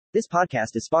This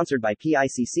podcast is sponsored by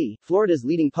PICC, Florida's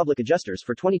leading public adjusters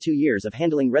for 22 years of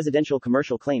handling residential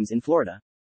commercial claims in Florida.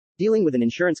 Dealing with an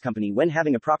insurance company when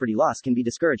having a property loss can be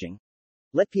discouraging.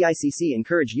 Let PICC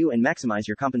encourage you and maximize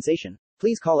your compensation.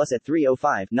 Please call us at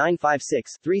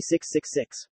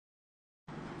 305-956-3666.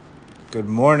 Good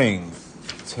morning.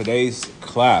 Today's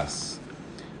class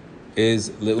is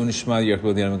Le'un Shma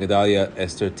Yerkul Diana Gedalia,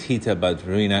 Esther Tita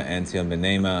Badrina, Antion Ben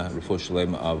Nema, Rufo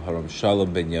Shalem of Haram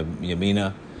Shalom Ben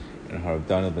Yamina, and Harav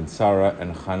Dana Ben Sarah,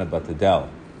 and Chana Batadel.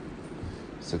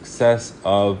 Success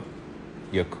of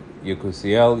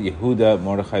Yekusiel, Yehuda,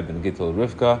 Mordechai Ben Gittel,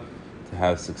 Rivka, to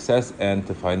have success and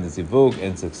to find the zivug,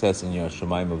 and success in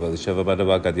Yerushalayim of Elisheva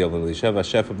Badava, Gadiel Ben Elisheva,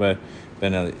 Shefa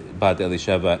Ben Bad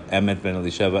Elisheva, Emet Ben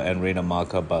Elisheva, and Reina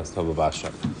Malka Bas Tova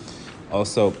Basha.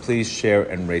 Also, please share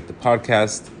and rate the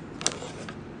podcast.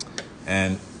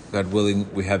 And God willing,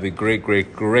 we have a great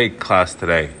class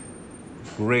today.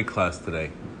 Great class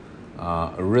today.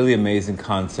 A really amazing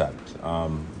concept.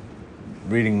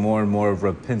 Reading more and more of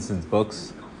Reb Pinson's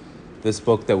books. This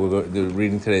book that we're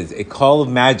reading today is A Call of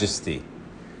Majesty,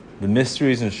 The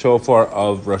Mysteries and Shofar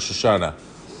of Rosh Hashanah.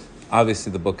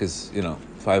 Obviously, the book is,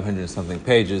 500 something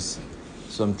pages.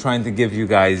 So I'm trying to give you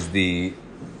guys the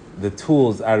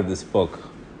tools out of this book.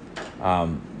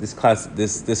 This class,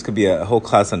 this could be a whole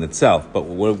class on itself, but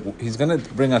he's going to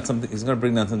bring out something. He's going to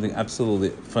bring down something absolutely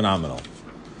phenomenal,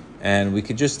 and we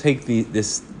could just take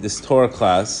this Torah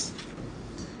class,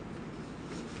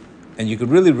 and you could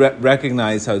really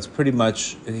recognize how it's pretty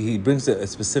much. He brings a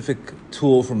specific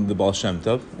tool from the Baal Shem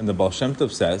Tov, and the Baal Shem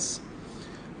Tov says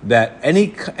that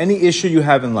any issue you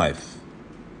have in life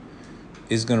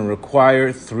is going to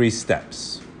require 3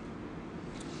 steps: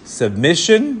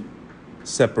 submission,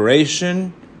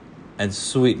 separation, and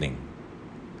sweetening.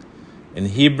 In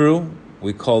Hebrew,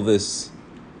 we call this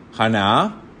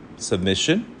hana'ah,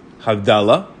 submission,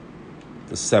 havdalah,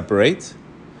 to separate,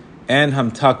 and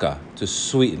hamtaka, to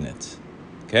sweeten it.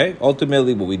 Okay?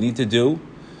 Ultimately, what we need to do,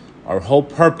 our whole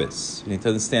purpose, you need to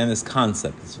understand this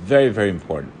concept. It's very, very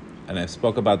important. And I've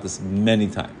spoke about this many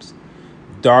times.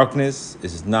 Darkness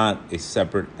is not a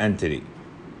separate entity.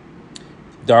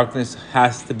 Darkness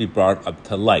has to be brought up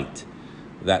to light.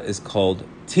 That is called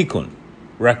tikkun,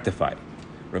 rectified.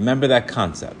 Remember that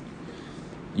concept.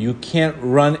 You can't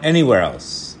run anywhere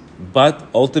else, but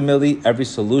ultimately every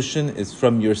solution is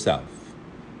from yourself.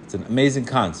 It's an amazing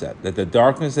concept that the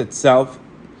darkness itself,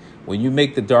 when you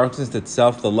make the darkness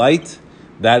itself the light,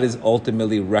 that is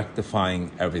ultimately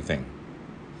rectifying everything.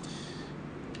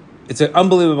 It's an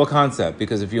unbelievable concept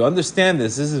because if you understand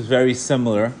this is very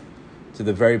similar to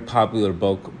the very popular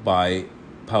book by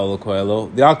Paulo Coelho,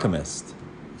 The Alchemist.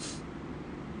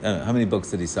 I don't know, how many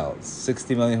books did he sell?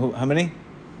 60 million? How many?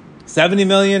 70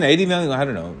 million? 80 million? I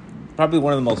don't know. Probably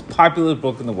one of the most popular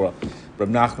books in the world. Reb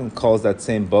Nachman calls that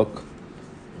same book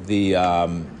the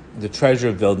Treasure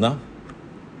of Vilna.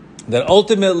 That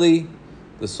ultimately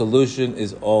the solution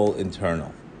is all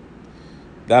internal.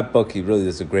 That book, he really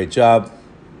does a great job.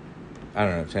 I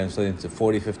don't know, translated into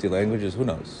 40, 50 languages, who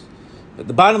knows? But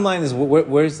the bottom line is,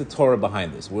 where's the Torah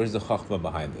behind this? Where's the Chachma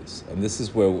behind this? And this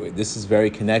is this is very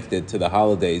connected to the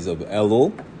holidays of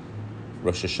Elul,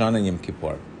 Rosh Hashanah, and Yom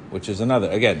Kippur, which is another.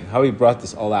 Again, how he brought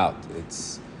this all out.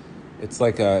 It's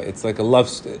like a love.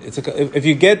 If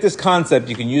you get this concept,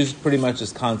 you can use pretty much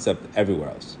this concept everywhere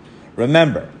else.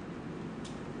 Remember,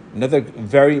 another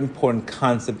very important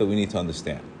concept that we need to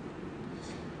understand.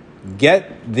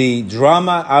 Get the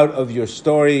drama out of your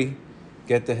story.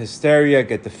 Get the hysteria,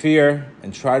 get the fear,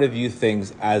 and try to view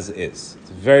things as is. It's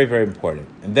very, very important.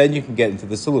 And then you can get into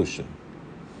the solution.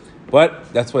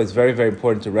 But that's why it's very, very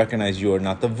important to recognize you are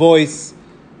not the voice.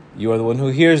 You are the one who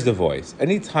hears the voice.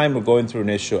 Anytime we're going through an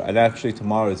issue, and actually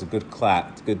tomorrow is a good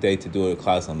day to do a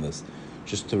class on this,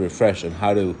 just to refresh on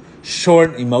how to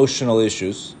shorten emotional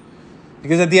issues.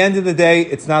 Because at the end of the day,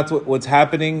 it's not what's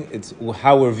happening, it's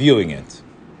how we're viewing it.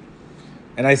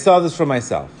 And I saw this for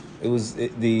myself. It was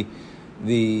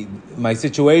my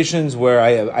situations where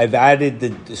I've added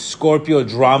the Scorpio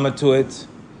drama to it,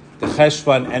 the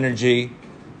Cheshvan energy.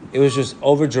 It was just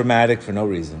over dramatic for no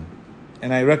reason.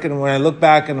 And I reckon when I look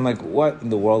back and I'm like, what in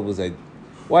the world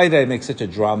why did I make such a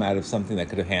drama out of something that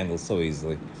could have handled so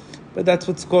easily? But that's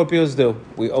what Scorpios do.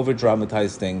 We over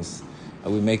dramatize things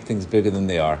and we make things bigger than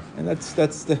they are. And that's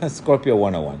the Scorpio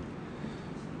 101.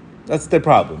 That's their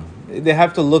problem. They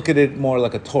have to look at it more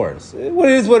like a Taurus.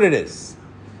 What it is.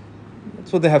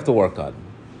 That's what they have to work on.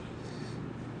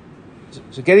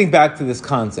 So getting back to this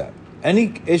concept,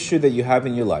 any issue that you have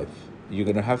in your life, you're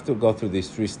going to have to go through these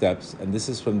 3 steps. And this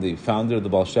is from the founder of the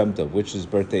Baal Shem Tov, which his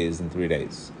birthday is in 3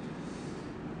 days.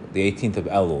 the 18th of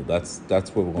Elul.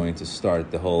 That's where we're going to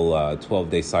start the whole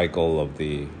 12-day cycle of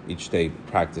the each day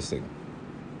practicing.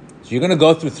 So you're going to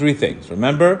go through three things.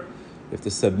 Remember, you have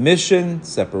the submission,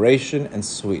 separation, and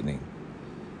sweetening.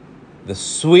 The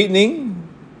sweetening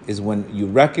is when you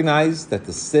recognize that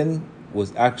the sin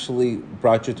was actually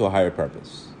brought you to a higher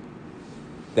purpose.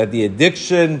 That the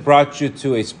addiction brought you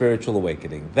to a spiritual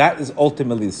awakening. That is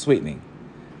ultimately the sweetening.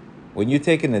 When you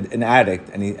take an addict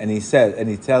and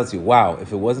he tells you, wow,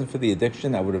 if it wasn't for the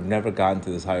addiction, I would have never gotten to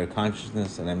this higher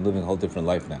consciousness and I'm living a whole different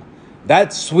life now.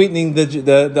 That's sweetening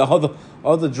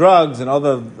all the drugs and all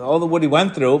the what he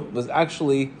went through was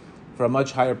actually for a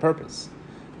much higher purpose.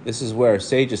 This is where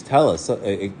sages tell us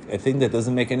a thing that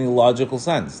doesn't make any logical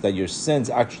sense, that your sins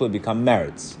actually become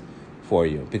merits for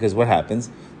you. Because what happens?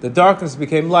 The darkness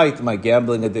became light, my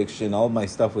gambling addiction, all my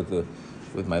stuff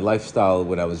with my lifestyle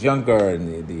when I was younger,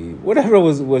 and the whatever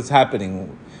was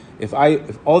happening. If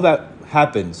all that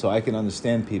happened, so I can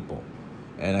understand people,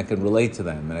 and I can relate to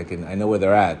them, and I know where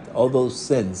they're at. All those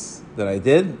sins that I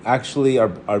did actually are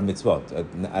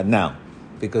mitzvot now,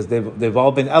 because they've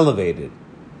all been elevated.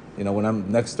 You know, when I'm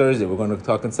next Thursday, we're going to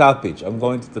talk in South Beach. I'm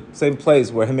going to the same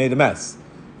place where he made a mess.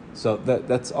 So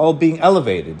that's all being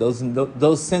elevated.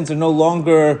 Those sins are no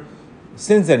longer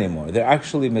sins anymore. They're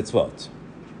actually mitzvot.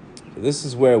 So this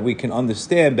is where we can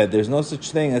understand that there's no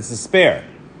such thing as despair.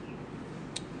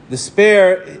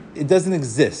 Despair, it doesn't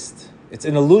exist. It's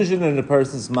an illusion in a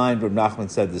person's mind. Reb Nachman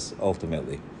said this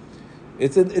ultimately.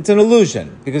 It's an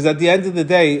illusion, because at the end of the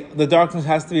day, the darkness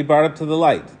has to be brought up to the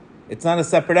light. It's not a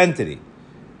separate entity.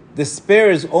 Despair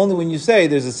is only when you say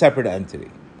there's a separate entity.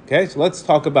 Okay, so let's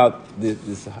talk about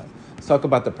this. Let's talk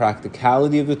about the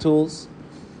practicality of the tools.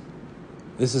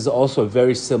 This is also a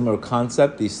very similar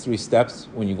concept. These three steps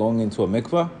when you're going into a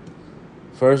mikvah.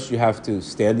 First, you have to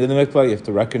stand in the mikvah. You have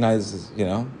to recognize,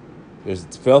 there's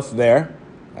filth there.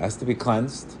 It has to be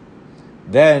cleansed.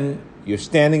 Then you're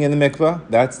standing in the mikvah.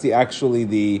 That's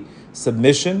the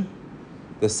submission.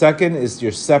 The second is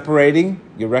you're separating.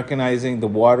 You're recognizing the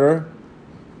water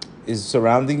is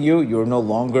surrounding you. You're no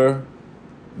longer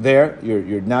there.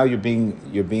 You're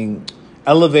being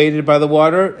elevated by the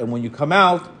water, and when you come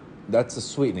out, that's the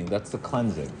sweetening. That's the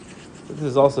cleansing. This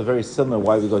is also very similar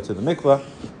why we go to the mikvah,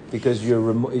 because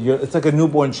it's like a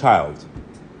newborn child.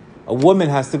 A woman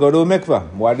has to go to a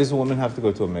mikvah. Why does a woman have to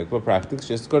go to a mikvah? Practice.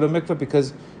 She has to go to a mikvah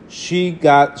because she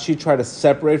tried to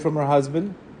separate from her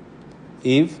husband,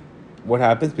 Eve. What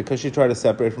happens? Because she tried to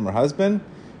separate from her husband,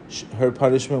 her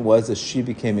punishment was that she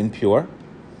became impure.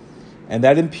 And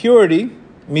that impurity,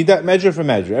 measure for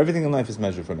measure. Everything in life is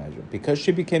measure for measure. Because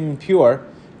she became impure,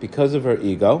 because of her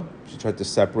ego, she tried to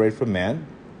separate from man,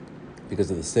 because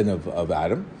of the sin of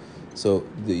Adam. So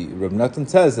the Reb Natan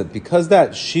says that because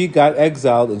that, she got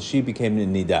exiled and she became a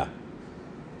nida.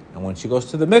 And when she goes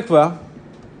to the mikvah,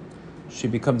 she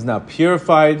becomes now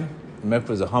purified. The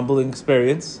mikvah is a humbling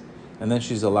experience. And then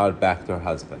she's allowed back to her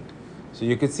husband. So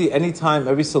you can see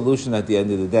every solution at the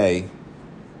end of the day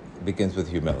begins with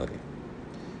humility.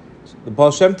 The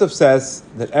Baal Shem Tov says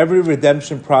that every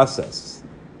redemption process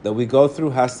that we go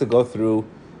through has to go through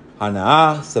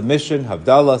hana'ah, submission,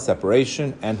 havdalah,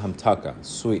 separation, and hamtaka,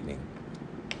 sweetening.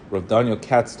 Rav Daniel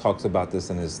Katz talks about this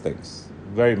in his things.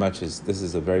 This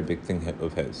is a very big thing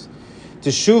of his.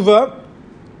 Teshuvah,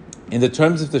 in the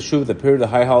terms of Teshuvah, the period of the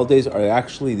high holidays are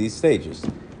actually these stages.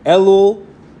 Elul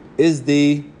is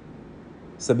the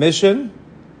submission.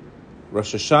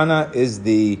 Rosh Hashanah is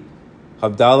the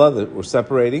Havdalah that we're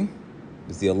separating,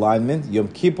 is the alignment. Yom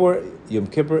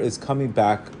Kippur is coming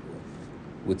back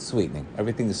with sweetening.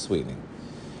 Everything is sweetening.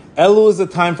 Elul is the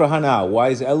time for Hana. Why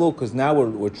is Elul? Because now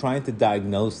we're trying to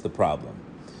diagnose the problem.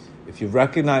 If you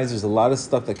recognize there's a lot of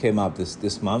stuff that came out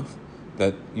this month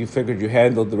that you figured you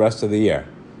handled the rest of the year.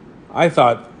 I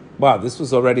thought, wow, this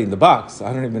was already in the box.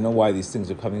 I don't even know why these things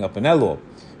are coming up in Elul.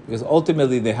 Because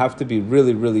ultimately they have to be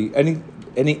really, really,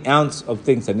 any ounce of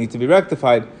things that need to be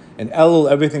rectified, and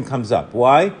Elul, everything comes up.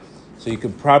 Why? So you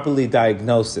can properly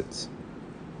diagnose it.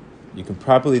 You can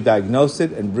properly diagnose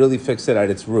it and really fix it at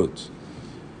its root.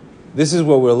 This is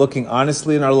where we're looking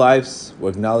honestly in our lives. We're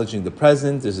acknowledging the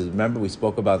present. Remember, we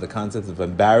spoke about the concept of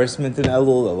embarrassment in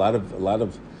Elul.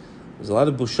 There's a lot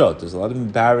of bushot. There's a lot of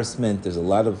embarrassment. There's a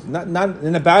lot of not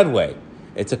in a bad way.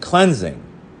 It's a cleansing,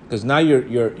 because now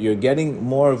you're getting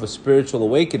more of a spiritual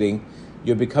awakening.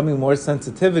 You're becoming more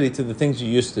sensitivity to the things you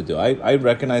used to do. I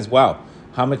recognize, wow,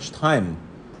 how much time,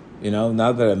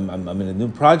 now that I'm in a new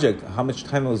project, how much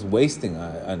time I was wasting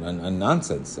on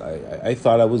nonsense. I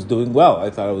thought I was doing well. I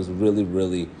thought I was really,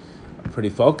 really pretty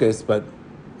focused, but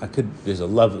there's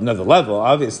another level,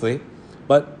 obviously.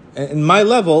 But in my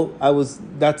level,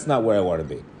 that's not where I want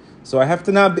to be. So I have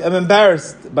to now I'm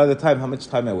embarrassed by the time, how much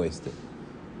time I wasted.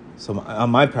 So on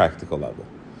my practical level.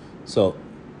 So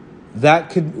that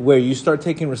could, where you start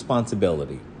taking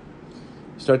responsibility.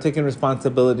 You start taking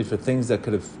responsibility for things that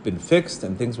could have been fixed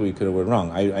and things where you could have went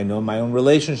wrong. I know my own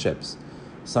relationships.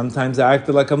 Sometimes I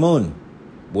acted like a moon.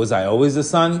 Was I always a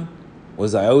sun?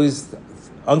 Was I always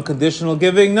unconditional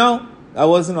giving? No, I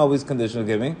wasn't always conditional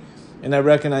giving. And I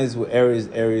recognize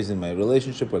areas in my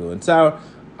relationship where they went sour.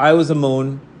 I was a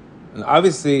moon. And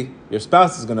obviously, your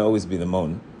spouse is going to always be the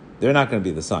moon. They're not going to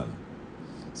be the sun.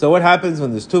 So what happens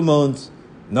when there's two moons?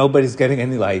 Nobody's getting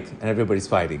any light and everybody's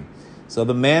fighting. So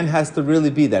the man has to really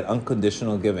be that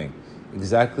unconditional giving.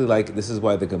 Exactly like, this is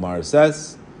why the Gemara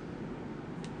says,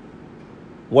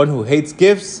 one who hates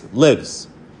gifts lives.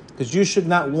 Because you should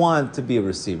not want to be a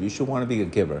receiver. You should want to be a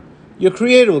giver. Your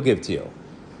Creator will give to you.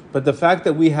 But the fact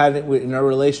that we had it in our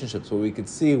relationships where we could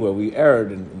see where we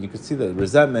erred and you could see the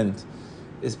resentment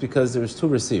is because there was two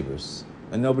receivers.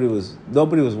 And nobody was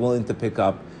willing to pick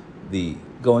up the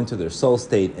go into their soul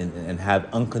state and have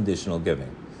unconditional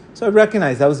giving. So I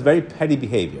recognize that was very petty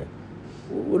behavior.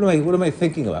 What am I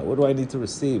thinking about? What do I need to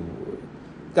receive?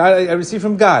 God, I receive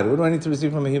from God. What do I need to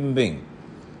receive from a human being?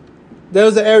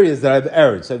 Those are areas that I've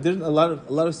erred. So there's a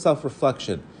lot of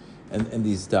self-reflection in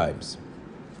these times.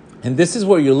 And this is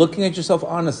where you're looking at yourself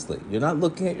honestly. You're not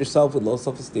looking at yourself with low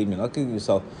self-esteem. You're not looking at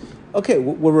yourself, okay,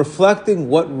 we're reflecting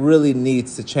what really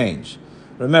needs to change.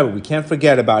 Remember, we can't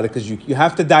forget about it because you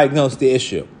have to diagnose the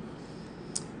issue.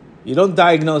 You don't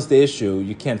diagnose the issue,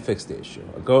 you can't fix the issue.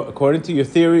 According to your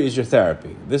theory is your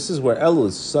therapy. This is where Elul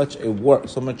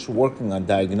is so much working on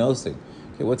diagnosing.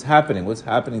 Okay, what's happening? What's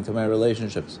happening to my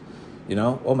relationships?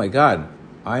 Oh my God,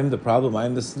 I'm the problem,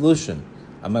 I'm the solution.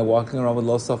 Am I walking around with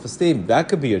low self-esteem? That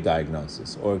could be your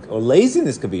diagnosis. Or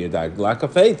laziness could be your diagnosis. Lack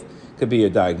of faith could be your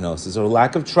diagnosis. Or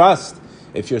lack of trust.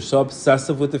 If you're so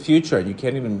obsessive with the future and you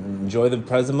can't even enjoy the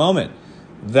present moment,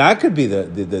 that could be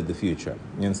the future.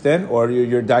 You understand? Or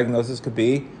your diagnosis could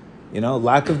be,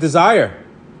 lack of desire.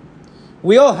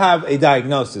 We all have a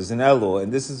diagnosis in Elul,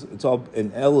 and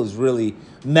Elul is really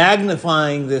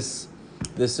magnifying this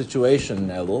situation in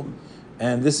Elul.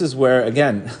 And this is where,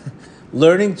 again,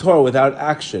 learning Torah without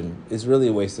action is really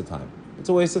a waste of time. It's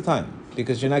a waste of time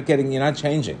because you're not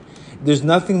changing. There's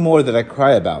nothing more that I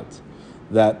cry about,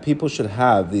 that people should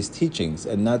have these teachings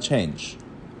and not change.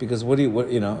 Because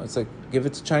it's like, give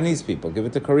it to Chinese people, give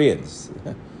it to Koreans.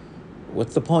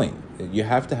 What's the point? You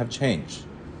have to have change.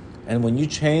 And when you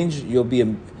change, you'll be,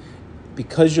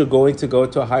 because you're going to go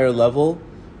to a higher level,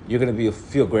 you're going to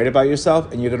feel great about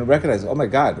yourself and you're going to recognize, oh my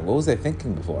God, what was I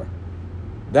thinking before?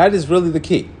 That is really the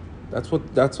key. That's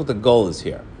what the goal is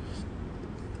here.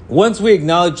 Once we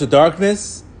acknowledge the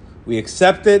darkness, we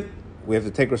accept it, we have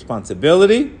to take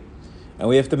responsibility, and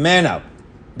we have to man up.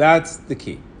 That's the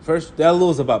key. First,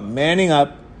 Elul is about manning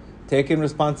up, taking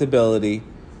responsibility,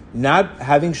 not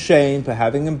having shame, but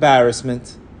having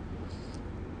embarrassment,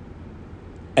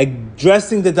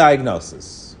 addressing the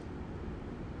diagnosis.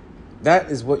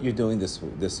 That is what you're doing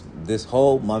this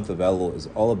whole month of Elul is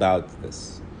all about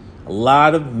this. A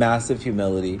lot of massive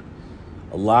humility,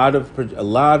 a lot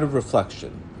of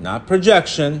reflection, not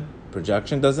projection.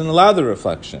 Projection doesn't allow the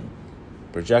reflection.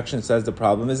 Projection says the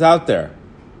problem is out there.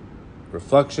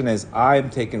 Reflection is, I'm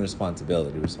taking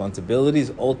responsibility. Responsibility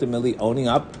is ultimately owning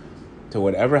up to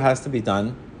whatever has to be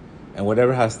done and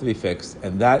whatever has to be fixed.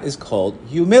 And that is called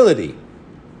humility.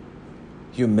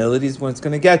 Humility is when it's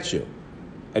going to get you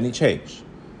any change.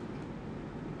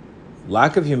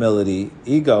 Lack of humility,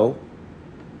 ego,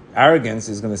 arrogance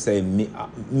is going to say,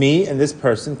 me and this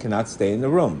person cannot stay in the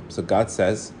room. So God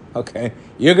says, okay,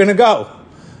 you're going to go.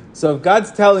 So if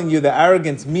God's telling you the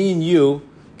arrogance, me and you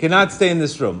cannot stay in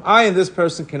this room. I and this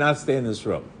person cannot stay in this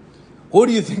room. Who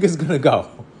do you think is going to go?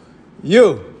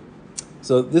 You.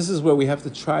 So this is where we have to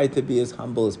try to be as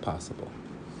humble as possible.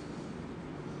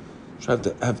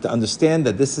 Have to understand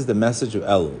that this is the message of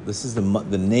Elul. This is the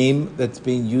name that's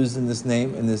being used in this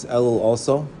Elul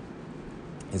also.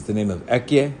 Is the name of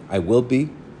Ekyeh, I will be.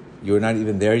 You're not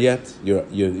even there yet. You're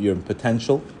in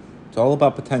potential. It's all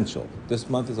about potential. This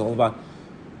month is all about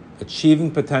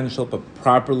achieving potential, but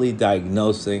properly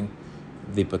diagnosing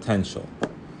the potential.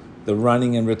 The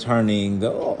running and returning,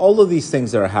 all of these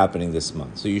things that are happening this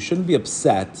month. So you shouldn't be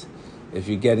upset if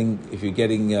you're getting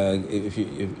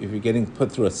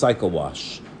put through a cycle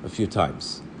wash a few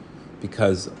times,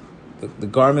 because the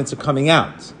garments are coming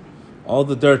out, all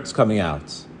the dirt's coming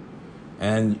out.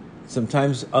 And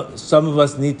sometimes some of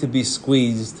us need to be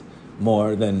squeezed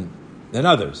more than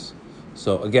others.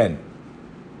 So again,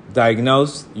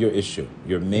 diagnose your issue,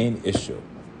 your main issue.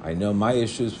 I know my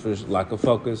issues for lack of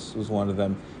focus was one of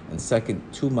them, And second,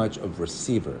 too much of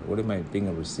receiver. What am I being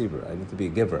a receiver? I need to be a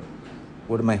giver.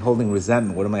 What am I holding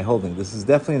resentment? What am I holding? This is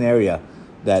definitely an area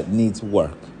that needs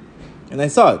work. And I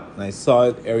saw it. And I saw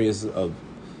it areas of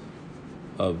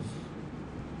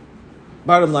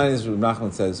bottom line is, Reb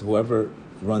Nachman says, whoever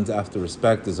runs after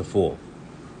respect is a fool.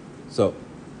 So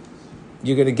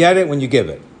you're going to get it when you give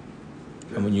it.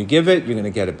 And when you give it, you're going to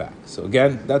get it back. So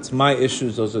again, that's my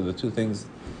issues. Those are the two things.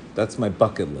 That's my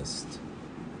bucket list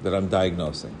that I'm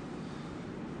diagnosing.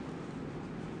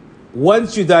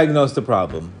 Once you diagnose the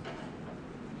problem,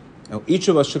 now each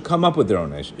of us should come up with their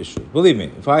own issues. Believe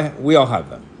me, we all have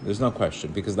them. There's no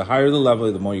question. Because the higher the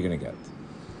level, the more you're going to get.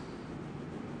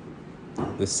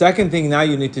 The second thing now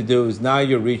you need to do is now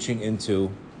you're reaching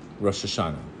into Rosh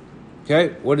Hashanah.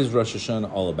 Okay? What is Rosh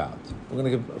Hashanah all about? We're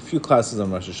going to give a few classes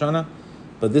on Rosh Hashanah,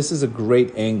 but this is a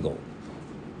great angle.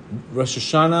 Rosh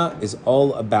Hashanah is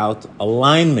all about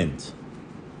alignment.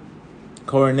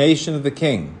 Coronation of the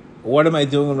king. What am I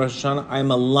doing in Rosh Hashanah?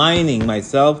 I'm aligning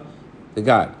myself to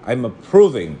God. I'm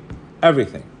approving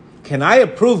everything. Can I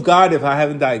approve God if I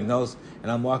haven't diagnosed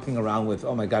and I'm walking around with,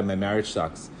 oh my God, my marriage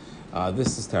sucks.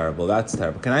 This is terrible. That's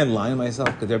terrible. Can I align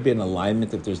myself? Could there be an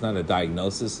alignment if there's not a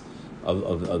diagnosis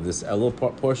of this Elul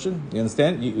portion? You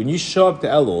understand? When you show up to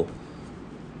Elul,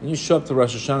 when you show up to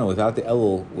Rosh Hashanah without the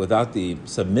Elul, without the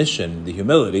submission, the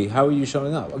humility, how are you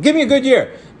showing up? Well, give me a good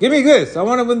year. Give me this. I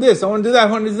want to win this. I want to do that.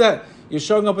 I want to do that. You're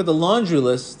showing up with the laundry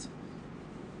list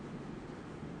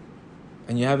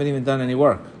and you haven't even done any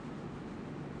work.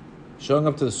 Showing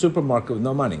up to the supermarket with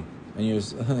no money and you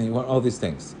want all these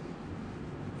things.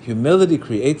 Humility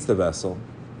creates the vessel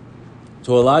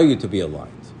to allow you to be aligned.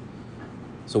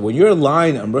 So when you're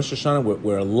aligned on Rosh Hashanah,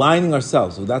 we're aligning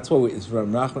ourselves. So that's what Reb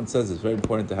Nachman says it's very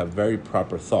important to have very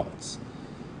proper thoughts.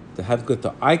 To have good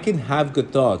thoughts. I can have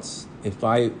good thoughts if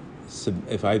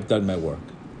I've done my work.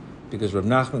 Because Reb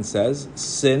Nachman says,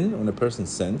 sin, when a person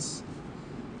sins,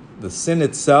 the sin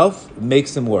itself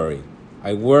makes him worry.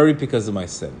 I worry because of my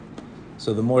sin.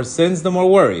 So the more sins, the more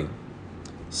worry.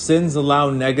 Sins allow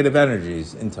negative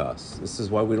energies into us. This is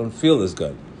why we don't feel as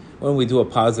good. When we do a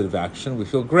positive action, we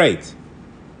feel great.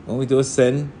 When we do a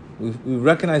sin, we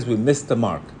recognize we missed the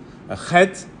mark. A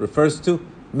chet refers to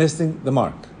missing the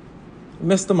mark. We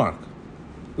missed the mark.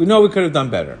 We know we could have done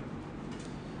better.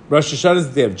 Rosh Hashanah is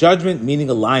the day of judgment, meaning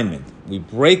alignment. We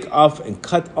break off and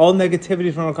cut all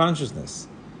negativity from our consciousness.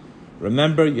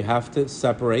 Remember, you have to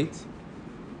separate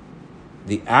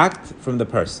the act from the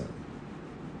person.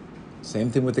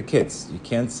 Same thing with the kids. You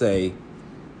can't say,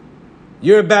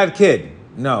 you're a bad kid.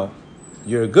 No,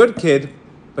 you're a good kid,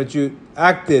 but you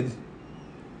acted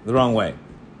the wrong way.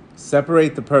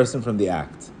 Separate the person from the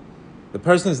act. The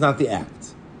person is not the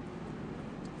act.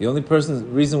 The only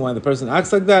reason why the person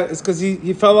acts like that is because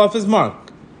he fell off his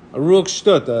mark. A ruach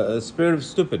shtut, a spirit of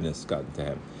stupidness got into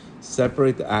him.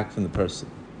 Separate the act from the person.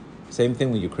 Same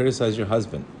thing when you criticize your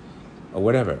husband or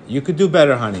whatever. You could do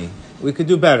better, honey. We could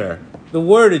do better. The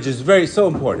wordage is so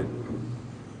important.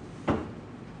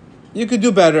 You could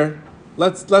do better.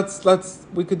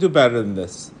 We could do better than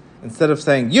this. Instead of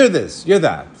saying, you're this, you're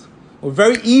that. We're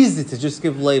very easy to just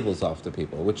give labels off to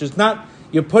people, which is not,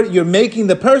 you're making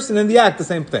the person and the act the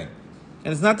same thing.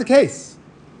 And it's not the case.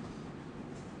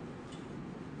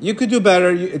 You could do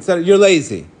better, you're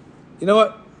lazy. You know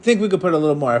what? I think we could put a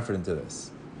little more effort into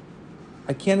this.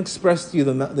 I can't express to you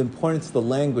the importance of the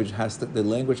language has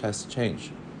to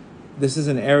change. This is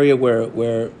an area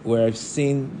where I've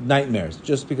seen nightmares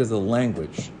just because of the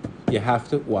language. You have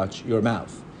to watch your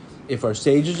mouth. If our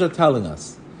sages are telling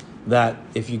us that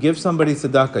if you give somebody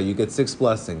tzedakah, you get 6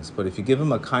 blessings, but if you give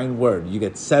them a kind word, you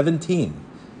get 17.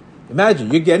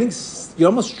 Imagine, you're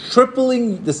almost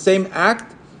tripling the same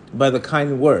act by the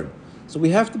kind word. So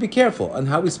we have to be careful on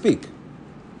how we speak.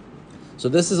 So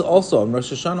this is also, on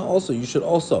Rosh Hashanah also, you should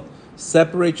also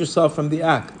separate yourself from the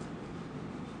act.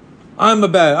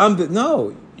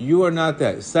 No, you are not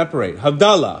that. Separate.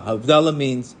 Havdalah. Havdalah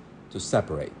means to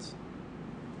separate.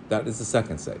 That is the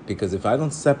second say. Because if I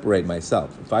don't separate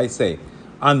myself, if I say,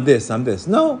 I'm this,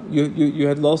 no, you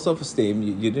had low self-esteem,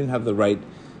 you didn't have the right,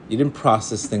 you didn't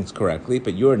process things correctly,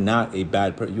 but you are not a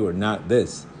bad person, you are not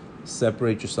this.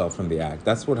 Separate yourself from the act.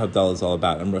 That's what Havdalah is all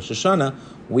about. In Rosh Hashanah,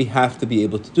 we have to be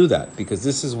able to do that, because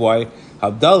this is why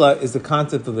Havdalah is the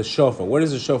concept of the shofar. What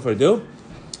does the shofar do?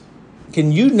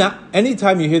 Can you not,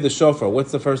 anytime you hear the shofar,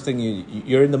 what's the first thing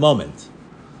you're in the moment?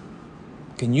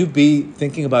 Can you be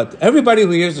thinking about, everybody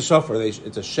who hears the shofar,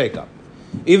 it's a shake-up.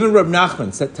 Even Reb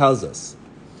Nachman tells us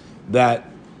that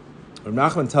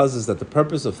the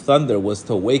purpose of thunder was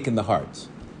to awaken the heart.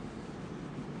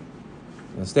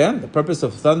 You understand? The purpose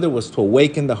of thunder was to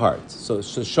awaken the heart. So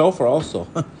shofar also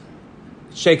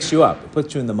It shakes you up. It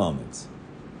puts you in the moment.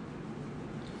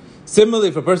 Similarly,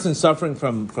 if a person is suffering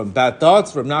from bad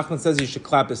thoughts, Rav Nachman says you should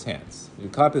clap his hands. You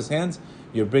clap his hands,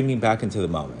 you're bringing back into the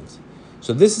moment.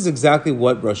 So this is exactly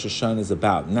what Rosh Hashanah is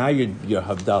about. Now you're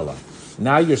Havdalah.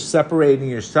 Now you're separating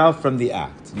yourself from the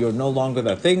act. You're no longer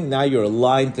that thing. Now you're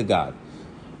aligned to God.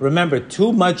 Remember,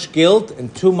 too much guilt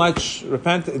and too much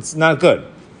repentance, it's not good.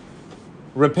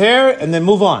 Repair and then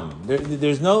move on.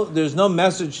 There's no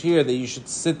message here that you should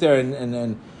sit there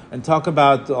and talk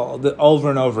about over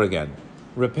and over again.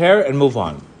 Repair and move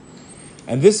on.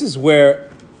 And this is where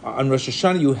on Rosh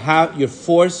Hashanah you're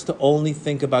forced to only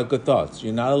think about good thoughts.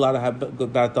 You're not allowed to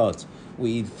have bad thoughts.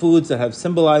 We eat foods that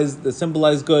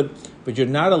symbolize good, but you're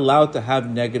not allowed to have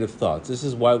negative thoughts. This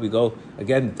is why we go,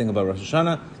 again, the thing about Rosh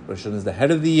Hashanah. Rosh Hashanah is the head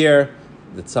of the year,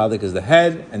 the tzaddik is the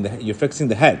head, and you're fixing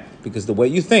the head. Because the way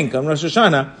you think on Rosh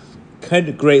Hashanah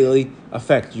could greatly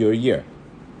affect your year.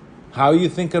 How you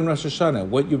think on Rosh Hashanah,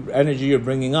 what your energy you're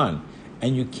bringing on.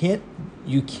 And you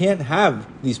can't have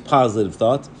these positive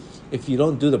thoughts if you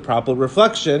don't do the proper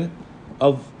reflection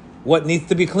of what needs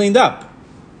to be cleaned up.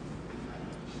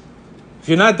 If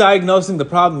you're not diagnosing the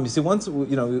problem, you see, once,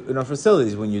 in our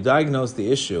facilities, when you diagnose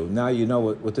the issue, now you know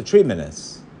what the treatment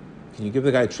is. Can you give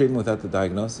the guy treatment without the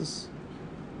diagnosis?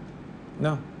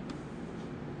 No.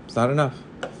 It's not enough.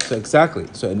 So exactly.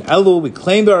 So in Elul, we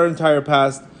claimed our entire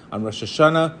past. On Rosh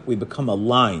Hashanah, we become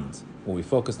aligned when we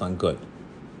focused on good.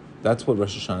 That's what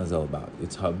Rosh Hashanah is all about.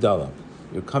 It's Havdalah.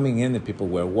 You're coming in and people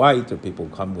wear white, or people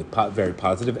come with very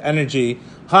positive energy.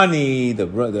 Honey,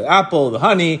 the apple, the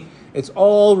honey. It's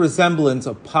all resemblance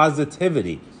of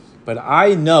positivity. But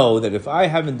I know that if I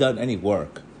haven't done any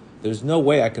work, there's no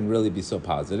way I can really be so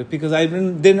positive because I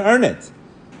didn't earn it.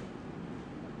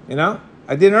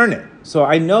 I didn't earn it. So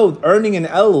I know earning in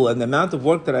Elul and the amount of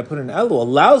work that I put in Elul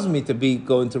allows me to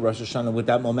go into Rosh Hashanah with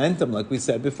that momentum, like we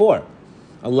said before.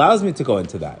 Allows me to go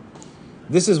into that.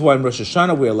 This is why in Rosh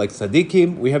Hashanah we are like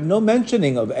tzaddikim. We have no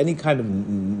mentioning of any kind of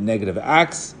negative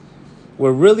acts.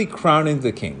 We're really crowning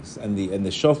the kings, and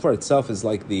the shofar itself is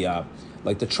like the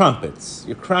trumpets.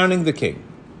 You're crowning the king.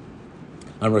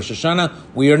 On Rosh Hashanah,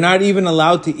 we are not even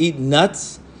allowed to eat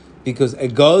nuts because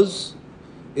egos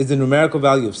is the numerical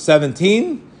value of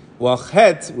 17, while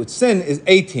chet, with sin, is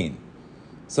 18.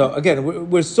 So again,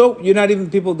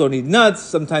 people don't eat nuts.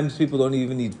 Sometimes people don't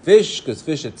even eat fish because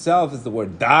fish itself is the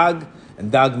word dag,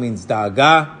 and dag means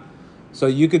daga. So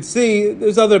you could see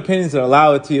there's other opinions that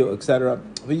allow it to you, etc.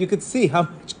 But you could see how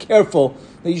much careful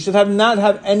that you should not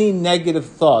have any negative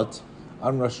thought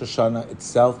on Rosh Hashanah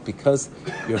itself, because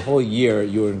your whole year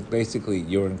you're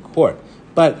in court.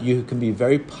 But you can be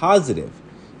very positive.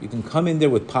 You can come in there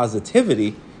with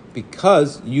positivity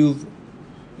because you've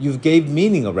gave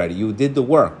meaning already. You did the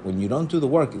work. When you don't do the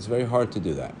work, it's very hard to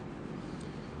do that.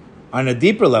 On a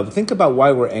deeper level, think about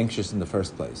why we're anxious in the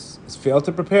first place. It's fail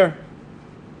to prepare,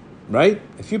 right?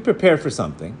 If you prepare for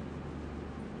something,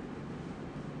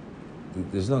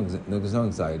 there's no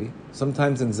anxiety.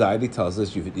 Sometimes anxiety tells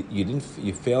us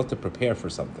you failed to prepare for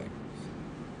something.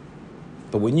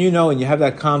 But when you know and you have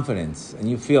that confidence and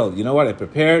you feel, you know what, I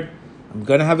prepared, I'm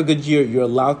going to have a good year, you're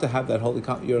allowed to have that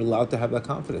you're allowed to have that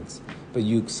confidence. But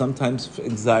sometimes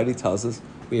anxiety tells us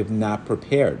we have not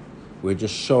prepared. We're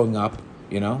just showing up,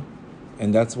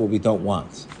 and that's what we don't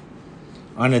want.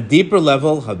 On a deeper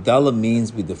level, Havdalah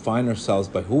means we define ourselves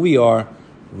by who we are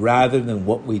rather than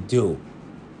what we do.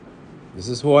 This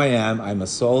is who I am. I'm a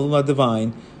soul of the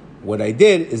divine. What I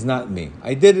did is not me.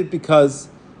 I did it because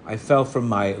I fell from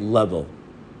my level.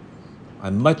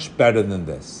 I'm much better than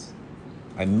this.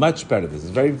 I'm much better than this.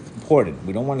 It's very important.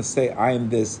 We don't want to say I am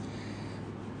this.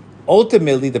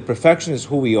 Ultimately, the perfection is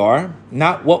who we are,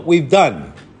 not what we've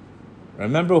done.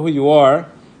 Remember who you are,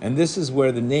 and this is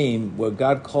where where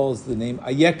God calls the name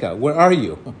Ayeka. Where are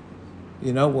you?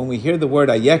 When we hear the word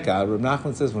Ayeka, Rav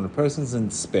Nachman says when a person's in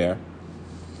despair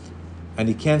and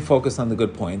he can't focus on the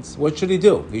good points, what should he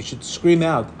do? He should scream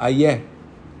out, Ayeh,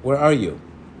 where are you?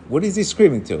 What is he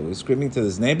screaming to? He's screaming to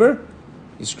his neighbor?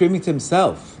 He's screaming to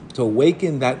himself to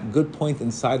awaken that good point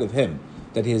inside of him,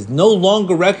 that he no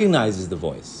longer recognizes the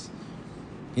voice.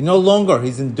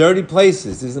 He's in dirty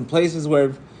places. He's in places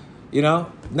where,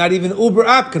 not even Uber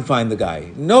app can find the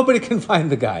guy. Nobody can find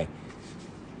the guy.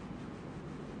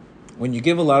 When you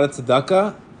give a lot of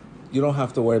tzedakah, you don't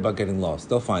have to worry about getting lost.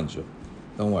 They'll find you.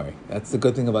 Don't worry. That's the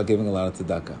good thing about giving a lot of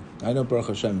tzedakah. I know, Baruch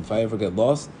Hashem, if I ever get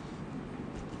lost,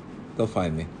 they'll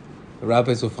find me. The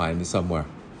rabbis will find me somewhere.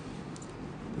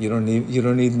 You don't need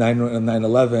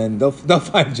 9/11. They'll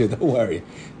find you. Don't worry.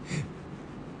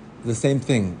 The same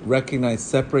thing. Recognize,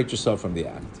 separate yourself from the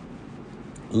act.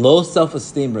 Low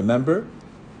self-esteem, remember,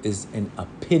 is an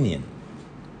opinion.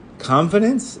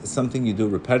 Confidence is something you do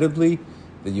repetitively,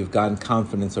 that you've gotten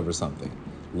confidence over something.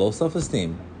 Low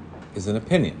self-esteem is an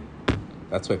opinion.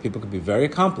 That's why people can be very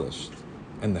accomplished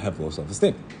and they have low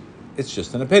self-esteem. It's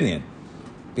just an opinion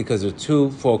because they're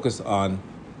too focused on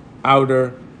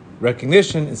outer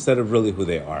recognition instead of really who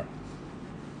they are.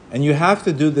 And you have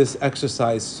to do this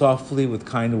exercise softly with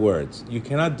kind words. You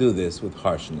cannot do this with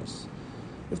harshness.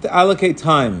 You have to allocate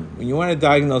time when you want to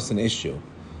diagnose an issue.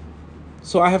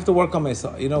 So I have to work on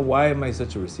myself. Why am I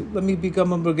such a receiver? Let me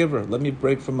become a forgiver. Let me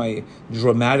break from my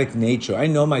dramatic nature. I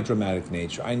know my dramatic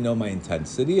nature. I know my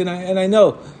intensity. And I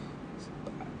know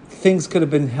things could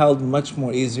have been held much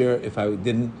more easier if I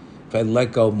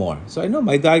let go more. So I know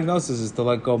my diagnosis is to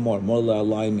let go more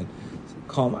alignment,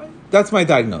 calm. That's my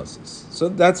diagnosis. So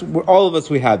all of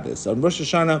us, we have this. On Rosh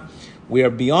Hashanah, we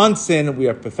are beyond sin. We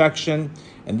are perfection.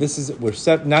 And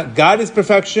God is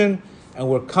perfection. And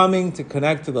we're coming to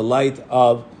connect to the light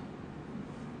of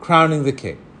crowning the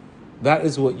king. That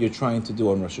is what you're trying to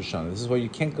do on Rosh Hashanah. This is why you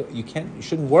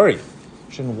shouldn't worry.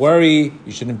 You shouldn't worry.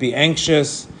 You shouldn't be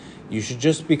anxious. You should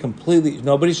just be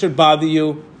nobody should bother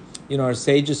you. Our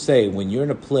sages say, when you're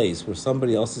in a place where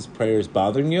somebody else's prayer is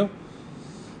bothering you,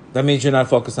 that means you're not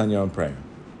focused on your own prayer.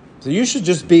 So you should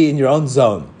just be in your own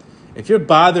zone. If you're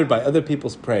bothered by other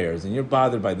people's prayers and you're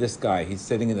bothered by this guy, he's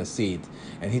sitting in a seat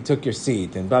and he took your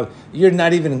seat, and you're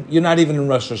not even in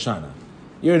Rosh Hashanah.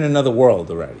 You're in another world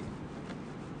already.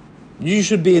 You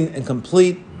should be in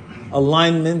complete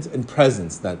alignment and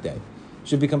presence that day. You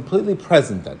should be completely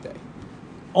present that day.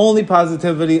 Only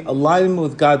positivity, alignment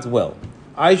with God's will.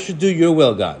 I should do your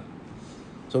will, God.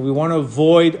 So we want to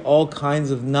avoid all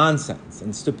kinds of nonsense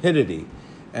and stupidity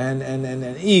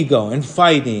and ego and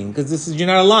fighting, because you're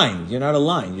not aligned. You're not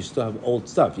aligned. You still have old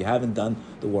stuff. You haven't done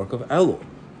the work of Elul.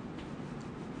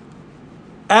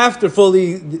 After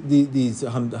fully these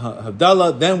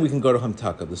Havdalah, then we can go to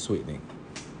Hamtaka, the sweetening.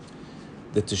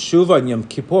 The Teshuvah on Yom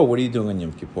Kippur, what are you doing on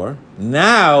Yom Kippur?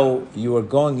 Now you are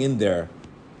going in there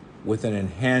with an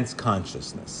enhanced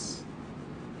consciousness.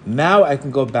 Now I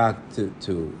can go back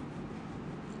to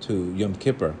Yom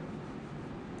Kippur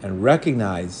and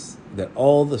recognize that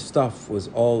all the stuff was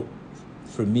all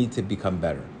for me to become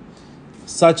better.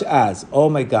 Such as, oh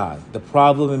my God, the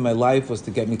problem in my life was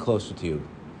to get me closer to you.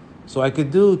 So I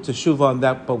could do teshuvah on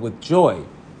that, but with joy.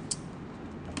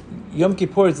 Yom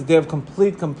Kippur is the day of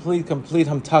complete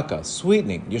hamtaka,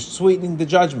 sweetening. You're sweetening the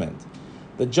judgment.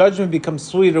 The judgment becomes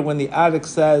sweeter when the addict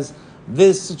says,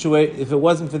 this situation, if it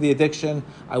wasn't for the addiction,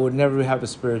 I would never have a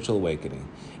spiritual awakening.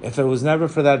 If it was never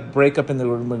for that breakup in the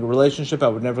relationship, I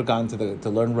would never gone to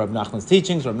learn Rav Nachman's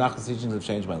teachings. Rav Nachman's teachings have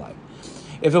changed my life.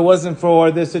 If it wasn't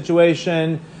for this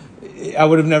situation, I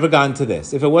would have never gone to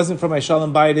this. If it wasn't for my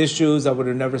Shalom Bayit issues, I would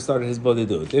have never started his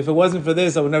Bodhidut. If it wasn't for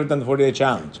this, I would have never done the 40-day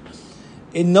challenge.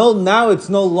 Now it's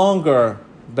no longer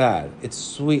bad. It's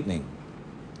sweetening.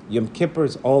 Yom Kippur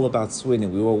is all about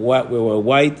sweetening. We were wet, we were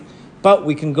white, but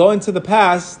we can go into the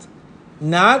past,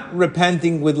 not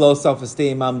repenting with low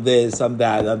self-esteem. I'm this, I'm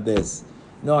that, I'm this.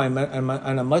 No, I'm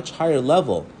on a much higher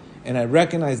level, and I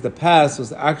recognize the past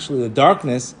was actually the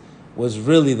darkness, was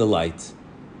really the light.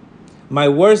 My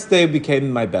worst day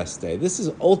became my best day. This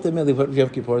is ultimately what Yom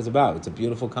Kippur is about. It's a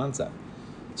beautiful concept.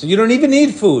 So you don't even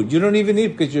need food. You don't even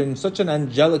need, because you're in such an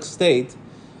angelic state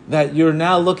that you're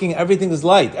now looking, everything is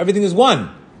light. Everything is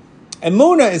one.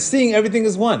 Emunah is seeing everything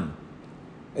as one.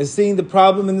 Is seeing the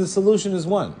problem and the solution as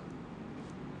one.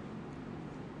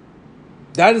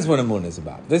 That is what Emunah is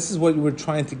about. This is what you were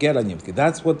trying to get on Yom Kippur.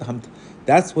 That's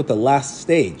what the last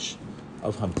stage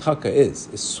of Hamtaka is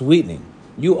sweetening.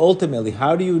 You ultimately,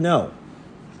 how do you know?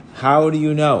 How do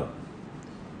you know?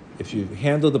 If you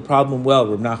handle the problem well,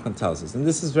 Rav Nachman tells us. And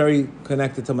this is very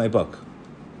connected to my book.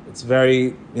 It's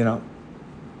very,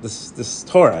 this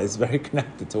Torah is very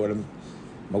connected to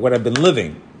what I've been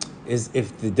living. Is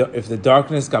if the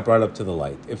darkness got brought up to the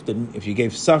light, if you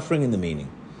gave suffering in the meaning,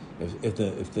 if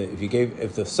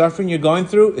the suffering you're going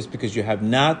through is because you have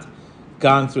not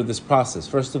gone through this process.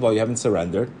 First of all, you haven't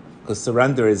surrendered, because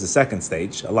surrender is the second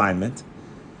stage, alignment.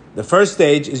 The first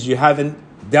stage is you haven't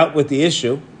dealt with the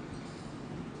issue.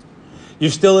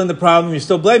 You're still in the problem, you're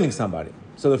still blaming somebody.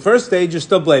 So the first stage, you're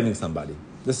still blaming somebody.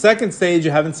 The second stage,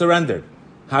 you haven't surrendered.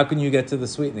 How can you get to the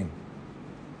sweetening?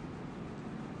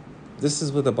 This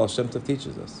is what the Baal Shem Tov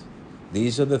teaches us.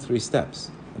 These are the 3 steps.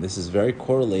 And this is very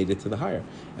correlated to the higher.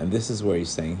 And this is where he's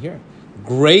saying here.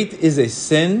 Great is a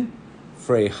sin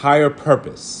for a higher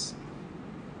purpose.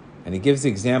 And he gives the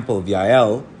example of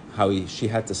Yael, how she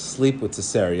had to sleep with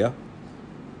Caesarea,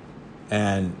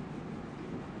 and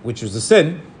which was a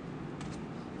sin,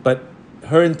 but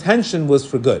her intention was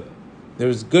for good. There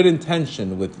was good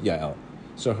intention with Yael.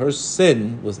 So her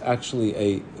sin was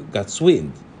actually got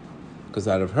sweetened. Because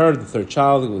out of her, the third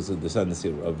child, was a descendant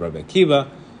of Rabbi Akiva.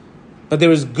 But there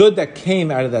was good that came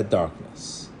out of that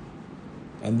darkness.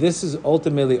 And this is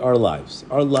ultimately our lives.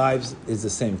 Our lives is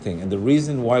the same thing. And the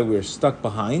reason why we're stuck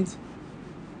behind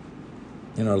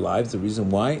in our lives, the reason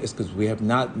why, is because we have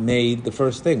not made the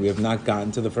first thing. We have not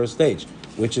gotten to the first stage,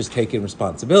 which is taking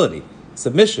responsibility,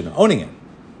 submission, owning it,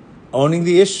 owning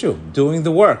the issue, doing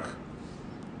the work,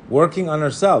 working on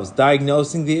ourselves,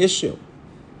 diagnosing the issue.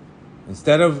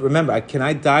 Instead of, remember, can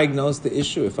I diagnose the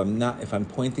issue if I'm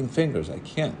pointing fingers? I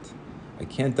can't. I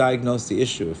can't diagnose the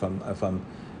issue if I'm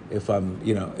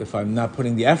not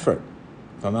putting the effort,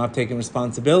 if I'm not taking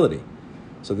responsibility.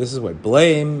 So this is what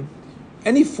blame,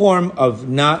 any form of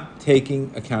not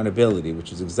taking accountability,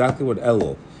 which is exactly what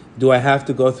Elul. Do I have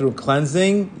to go through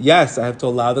cleansing? Yes, I have to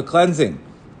allow the cleansing.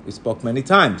 We spoke many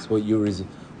times. What you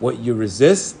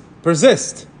resist,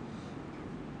 persist.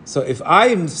 So if I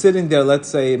am sitting there, let's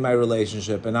say in my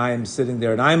relationship, and I am sitting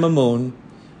there and I'm a moon,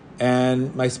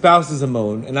 and my spouse is a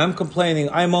moon, and I'm complaining,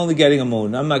 I'm only getting a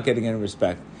moon, I'm not getting any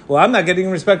respect. Well, I'm not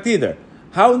getting respect either.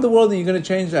 How in the world are you going to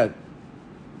change that?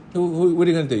 What are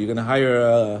you going to do? You're going to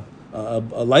hire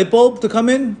a light bulb to come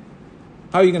in?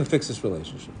 How are you going to fix this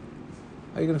relationship?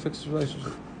 How are you going to fix this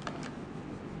relationship?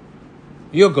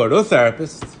 You'll go to a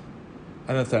therapist,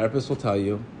 and the therapist will tell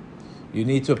you, you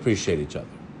need to appreciate each other.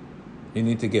 You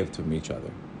need to give to each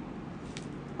other.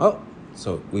 Oh,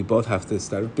 so we both have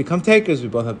to become takers. We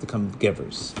both have to become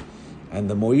givers. And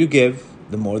the more you give,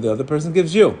 the more the other person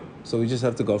gives you. So we just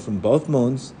have to go from both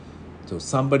moons to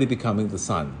somebody becoming the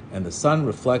sun. And the sun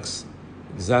reflects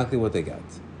exactly what they get.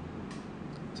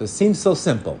 So it seems so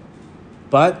simple.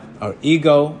 But our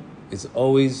ego is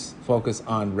always focused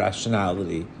on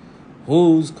rationality.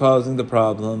 Who's causing the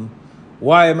problem?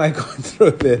 Why am I going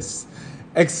through this?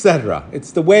 Etc.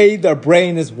 It's the way their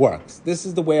brain works. This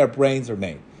is the way our brains are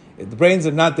made. The brains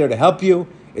are not there to help you.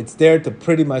 It's there to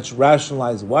pretty much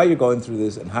rationalize why you're going through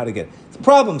this and how to get it. It's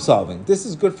problem solving. This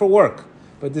is good for work,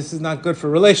 but this is not good for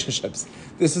relationships.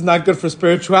 This is not good for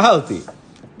spirituality.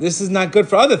 This is not good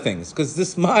for other things, because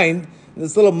this mind,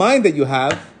 this little mind that you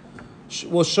have,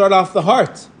 will shut off the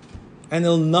heart, and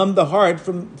it'll numb the heart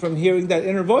from hearing that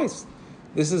inner voice.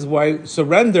 This is why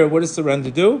surrender, what does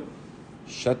surrender do?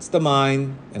 Shuts the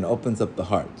mind and opens up the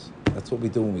heart. That's what we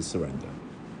do when we surrender.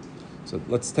 So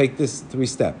let's take this 3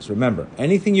 steps. Remember,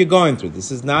 anything you're going through,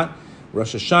 this is not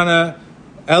Rosh Hashanah,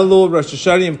 Elul, Rosh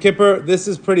Hashanah, Yom Kippur. This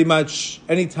is pretty much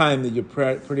any time that you're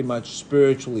pretty much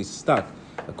spiritually stuck,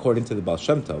 according to the Baal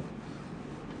Shem Tov,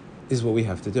 is what we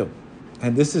have to do.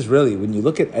 And this is really, when you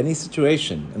look at any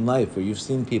situation in life where you've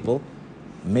seen people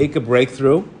make a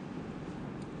breakthrough,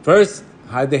 first,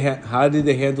 how did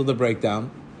they handle the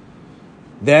breakdown?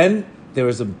 Then there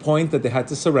was a point that they had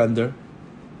to surrender.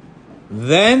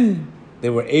 Then they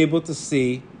were able to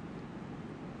see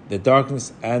the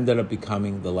darkness ended up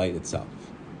becoming the light itself.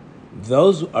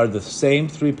 Those are the same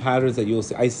 3 patterns that you'll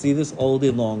see. I see this all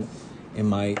day long in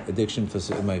my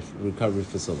in my recovery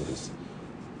facilities.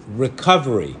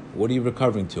 Recovery. What are you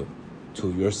recovering to?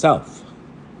 To yourself.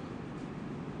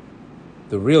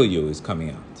 The real you is coming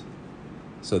out.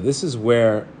 So this is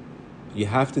where you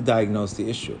have to diagnose the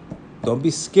issue. Don't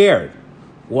be scared.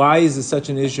 Why is it such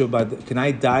an issue can I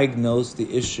diagnose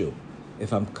the issue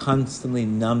if I'm constantly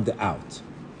numbed out?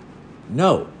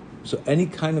 No. So any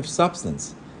kind of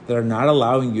substance that are not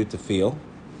allowing you to feel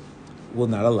will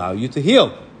not allow you to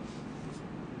heal.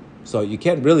 So you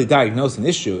can't really diagnose an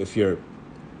issue if you're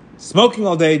smoking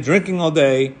all day, drinking all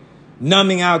day,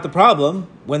 numbing out the problem,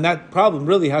 when that problem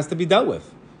really has to be dealt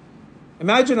with.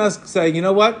 Imagine us saying, you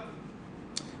know what?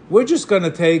 We're just going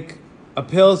to take a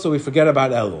pill so we forget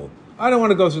about Elul. I don't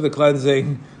want to go through the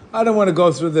cleansing. I don't want to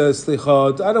go through the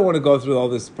slichot. I don't want to go through all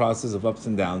this process of ups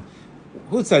and downs.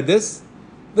 Who said this?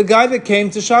 The guy that came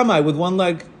to Shammai with one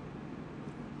leg.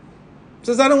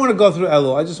 Says, I don't want to go through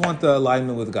Elul. I just want the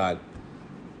alignment with God.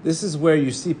 This is where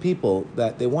you see people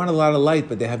that they want a lot of light,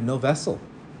 but they have no vessel.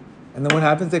 And then what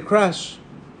happens? They crash.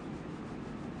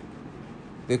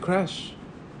 They crash.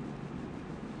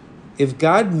 If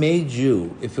God made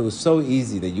you, if it was so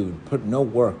easy that you would put no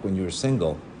work when you were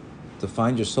single to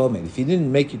find your soulmate, if He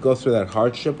didn't make you go through that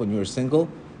hardship when you were single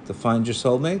to find your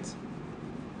soulmate,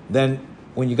 then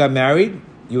when you got married,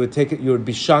 you would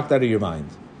be shocked out of your mind.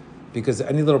 Because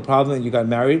any little problem that you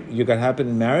got happen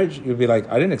in marriage, you'd be like,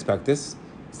 I didn't expect this.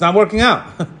 It's not working out.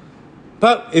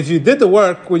 But if you did the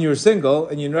work when you were single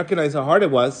and you recognize how hard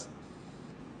it was,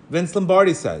 Vince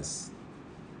Lombardi says,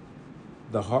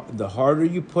 the harder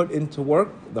you put into work,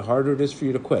 the harder it is for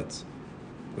you to quit.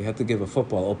 We had to give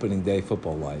a opening day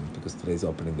football line because today's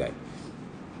opening day.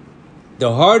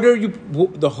 The harder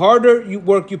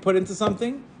work you put into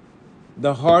something,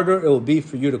 the harder it will be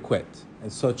for you to quit.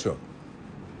 It's so true.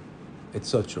 It's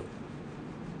so true.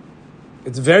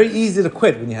 It's very easy to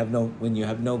quit when you have nothing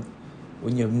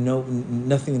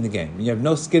in the game. When you have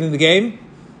no skin in the game,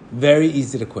 very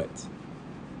easy to quit.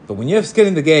 But when you have skin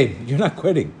in the game, you're not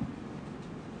quitting.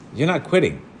 You're not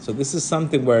quitting. So this is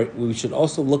something where we should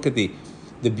also look at the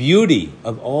beauty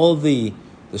of all the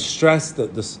stress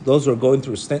that those who are going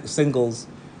through singles,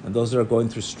 and those that are going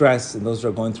through stress, and those that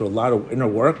are going through a lot of inner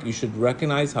work. You should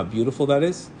recognize how beautiful that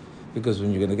is, because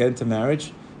when you're going to get into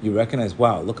marriage, you recognize,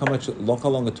 wow, look how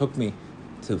long it took me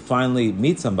to finally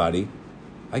meet somebody.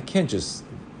 I can't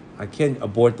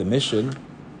abort the mission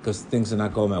because things are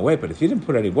not going my way. But if you didn't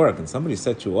put any work and somebody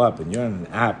set you up and you're on an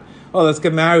app, oh, let's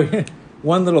get married,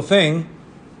 one little thing.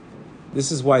 This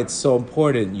is why it's so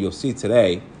important. You'll see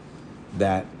today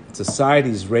that society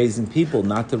is raising people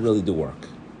not to really do work.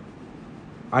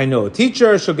 I know a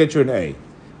teacher, she'll get you an A.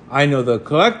 I know the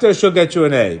collector, she'll get you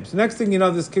an A. So next thing you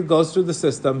know, this kid goes through the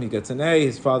system, he gets an A,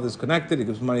 his father's connected, he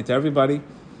gives money to everybody.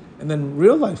 And then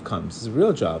real life comes, his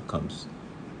real job comes.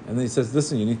 And then he says,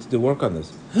 listen, you need to do work on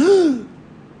this.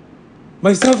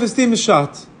 My self-esteem is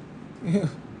shot.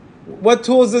 What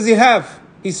tools does he have?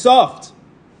 He's soft.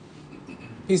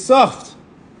 He's soft.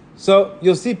 So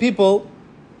you'll see people,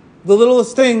 the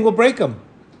littlest thing will break them.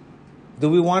 Do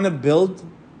we want to build?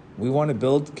 We want to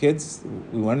build kids.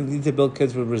 We need to build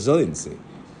kids with resiliency.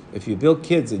 If you build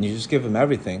kids and you just give them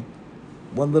everything,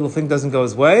 one little thing doesn't go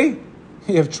his way,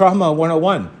 you have trauma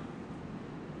 101.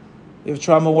 You have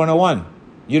trauma 101.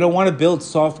 You don't want to build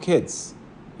soft kids.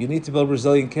 You need to build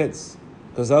resilient kids.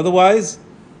 Because otherwise,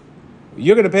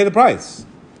 you're going to pay the price.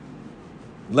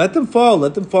 Let them fall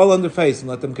on their face and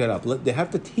let them get up. They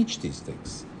have to teach these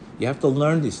things. You have to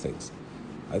learn these things.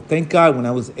 I thank God when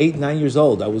I was 8, 9 years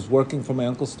old, I was working for my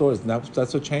uncle's stores, and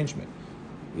that's what changed me.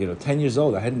 10 years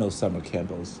old, I had no summer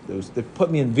camp. They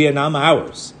put me in Vietnam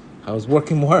hours. I was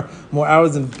working more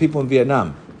hours than people in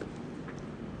Vietnam.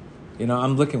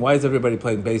 I'm looking, why is everybody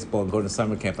playing baseball and going to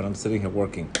summer camp, and I'm sitting here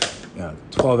working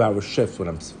 12-hour shifts when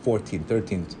I'm 14,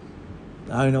 13.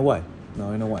 Now I know why.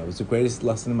 It was the greatest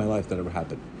lesson in my life that ever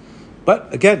happened.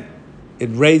 But again, it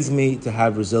raised me to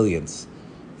have resilience.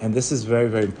 And this is very,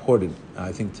 very important.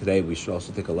 I think today we should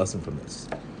also take a lesson from this.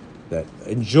 That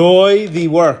enjoy the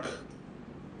work.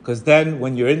 Because then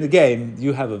when you're in the game,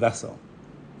 you have a vessel.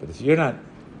 But if you don't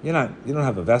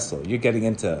have a vessel, you're getting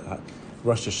into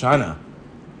Rosh Hashanah,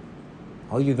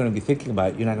 all you're going to be thinking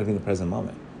about, you're not going to be in the present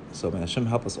moment. So may Hashem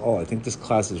help us all. I think this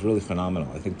class is really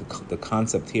phenomenal. I think the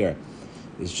concept here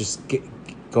is just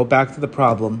go back to the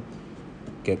problem,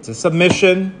 get to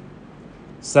submission,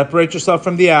 separate yourself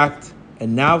from the act,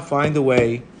 and now find a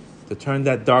way to turn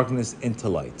that darkness into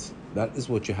light. That is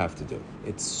what you have to do.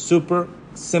 It's super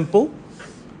simple,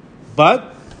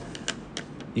 but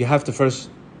you have to first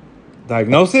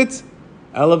diagnose it,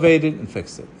 elevate it, and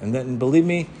fix it. And then, believe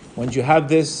me, once you have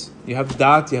this, you have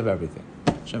dot, you have everything.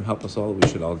 Hashem help us all. We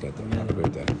should all get there. Have a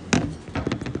great day.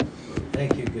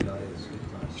 Thank you. Good night.